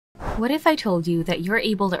What if I told you that you're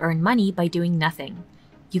able to earn money by doing nothing?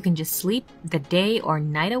 You can just sleep the day or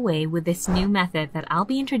night away with this new method that I'll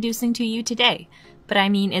be introducing to you today. But I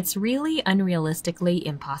mean, it's really unrealistically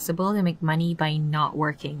impossible to make money by not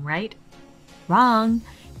working, right? Wrong!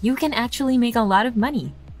 You can actually make a lot of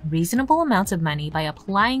money, reasonable amounts of money, by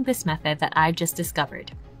applying this method that I've just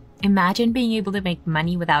discovered. Imagine being able to make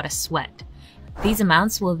money without a sweat. These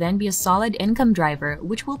amounts will then be a solid income driver,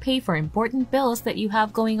 which will pay for important bills that you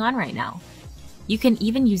have going on right now. You can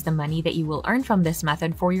even use the money that you will earn from this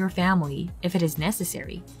method for your family, if it is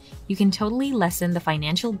necessary. You can totally lessen the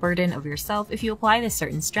financial burden of yourself if you apply this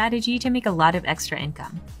certain strategy to make a lot of extra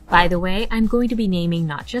income. By the way, I'm going to be naming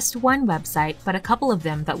not just one website, but a couple of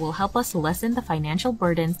them that will help us lessen the financial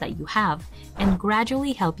burdens that you have and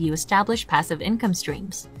gradually help you establish passive income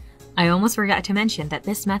streams. I almost forgot to mention that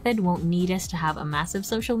this method won't need us to have a massive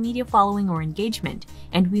social media following or engagement,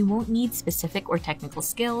 and we won't need specific or technical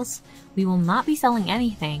skills, we will not be selling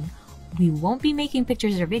anything, we won't be making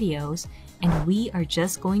pictures or videos, and we are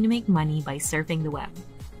just going to make money by surfing the web.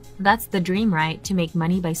 That's the dream, right? To make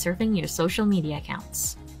money by surfing your social media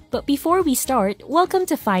accounts. But before we start, welcome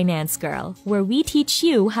to Finance Girl, where we teach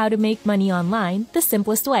you how to make money online the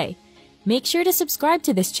simplest way. Make sure to subscribe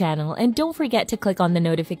to this channel and don't forget to click on the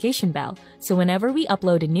notification bell so whenever we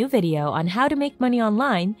upload a new video on how to make money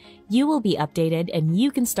online, you will be updated and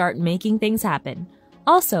you can start making things happen.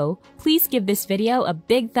 Also, please give this video a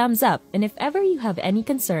big thumbs up, and if ever you have any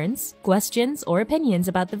concerns, questions, or opinions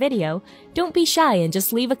about the video, don't be shy and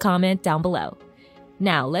just leave a comment down below.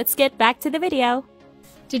 Now let's get back to the video.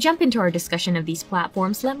 To jump into our discussion of these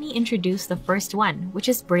platforms, let me introduce the first one, which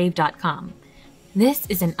is Brave.com. This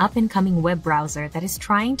is an up-and-coming web browser that is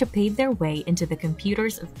trying to pave their way into the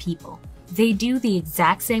computers of people. They do the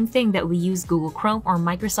exact same thing that we use Google Chrome or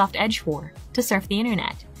Microsoft Edge for, to surf the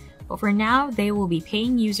internet. But for now, they will be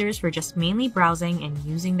paying users for just mainly browsing and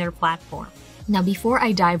using their platform. Now, before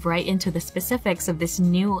I dive right into the specifics of this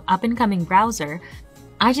new up-and-coming browser,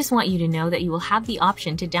 I just want you to know that you will have the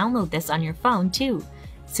option to download this on your phone too,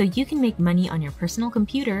 so you can make money on your personal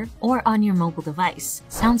computer or on your mobile device.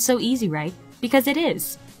 Sounds so easy, right? Because it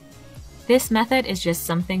is. This method is just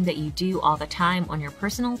something that you do all the time on your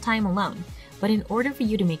personal time alone, but in order for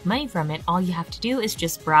you to make money from it, all you have to do is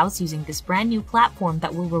just browse using this brand new platform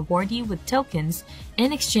that will reward you with tokens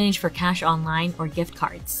in exchange for cash online or gift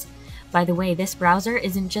cards. By the way, this browser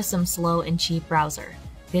isn't just some slow and cheap browser.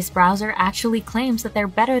 This browser actually claims that they're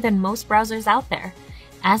better than most browsers out there.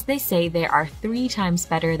 As they say, they are 3 times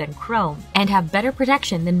better than Chrome and have better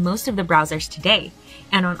protection than most of the browsers today.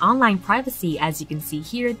 And on online privacy, as you can see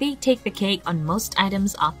here, they take the cake on most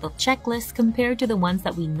items off the checklist compared to the ones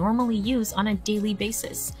that we normally use on a daily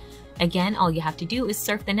basis. Again, all you have to do is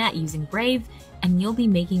surf the net using Brave, and you'll be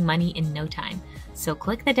making money in no time. So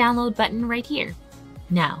click the download button right here.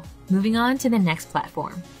 Now, moving on to the next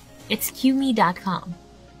platform. It's QMe.com.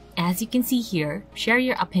 As you can see here, share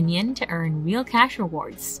your opinion to earn real cash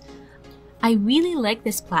rewards. I really like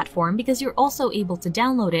this platform because you're also able to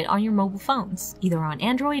download it on your mobile phones, either on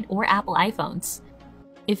Android or Apple iPhones.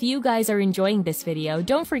 If you guys are enjoying this video,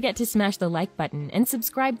 don't forget to smash the like button and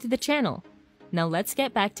subscribe to the channel. Now let's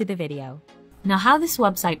get back to the video. Now how this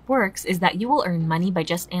website works is that you will earn money by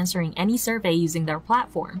just answering any survey using their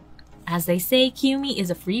platform. As they say, QMe is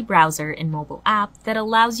a free browser and mobile app that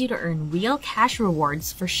allows you to earn real cash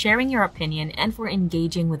rewards for sharing your opinion and for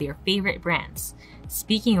engaging with your favorite brands.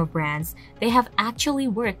 Speaking of brands, they have actually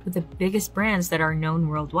worked with the biggest brands that are known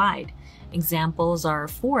worldwide. Examples are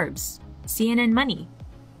Forbes, CNN Money.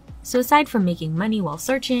 So aside from making money while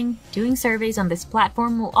searching, doing surveys on this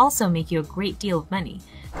platform will also make you a great deal of money.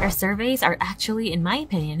 Their surveys are actually, in my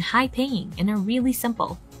opinion, high-paying and are really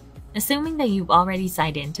simple. Assuming that you've already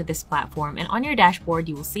signed in to this platform, and on your dashboard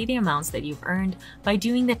you will see the amounts that you've earned by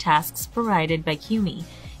doing the tasks provided by QMe.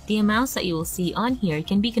 The amounts that you will see on here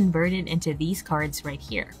can be converted into these cards right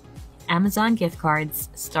here. Amazon gift cards,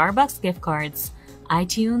 Starbucks gift cards,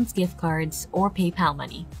 iTunes gift cards, or PayPal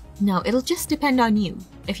money. Now, it'll just depend on you.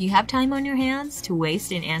 If you have time on your hands to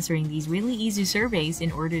waste in answering these really easy surveys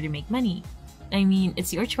in order to make money. I mean,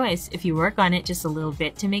 it's your choice if you work on it just a little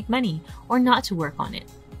bit to make money or not to work on it.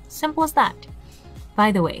 Simple as that.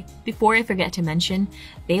 By the way, before I forget to mention,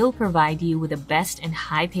 they'll provide you with the best and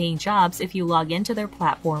high-paying jobs if you log into their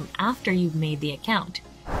platform after you've made the account.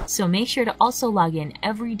 So make sure to also log in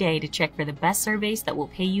every day to check for the best surveys that will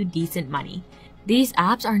pay you decent money. These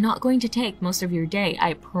apps are not going to take most of your day,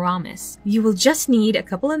 I promise. You will just need a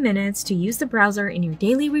couple of minutes to use the browser in your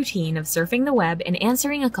daily routine of surfing the web and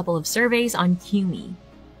answering a couple of surveys on QMe.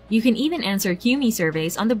 You can even answer QMe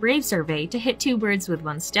surveys on the Brave survey to hit 2 birds with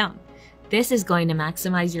 1 stone. This is going to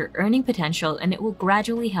maximize your earning potential, and it will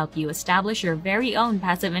gradually help you establish your very own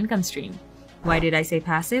passive income stream. Why did I say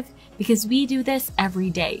passive? Because we do this every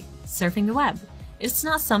day, surfing the web. It's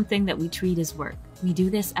not something that we treat as work. We do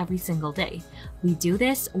this every single day. We do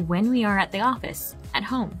this when we are at the office, at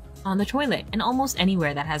home, on the toilet, and almost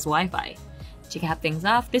anywhere that has Wi-Fi. To cap things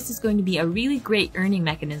off, this is going to be a really great earning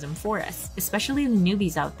mechanism for us, especially the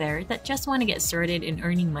newbies out there that just want to get started in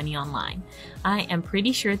earning money online. I am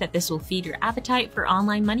pretty sure that this will feed your appetite for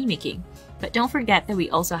online money making. But don't forget that we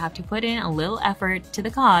also have to put in a little effort to the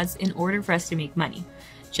cause in order for us to make money.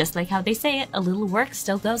 Just like how they say it, a little work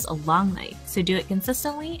still goes a long way, so do it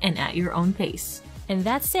consistently and at your own pace. And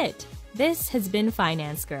that's it. This has been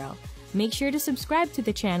Finance Girl. Make sure to subscribe to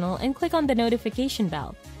the channel and click on the notification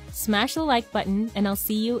bell. Smash the like button, and I'll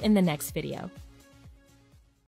see you in the next video.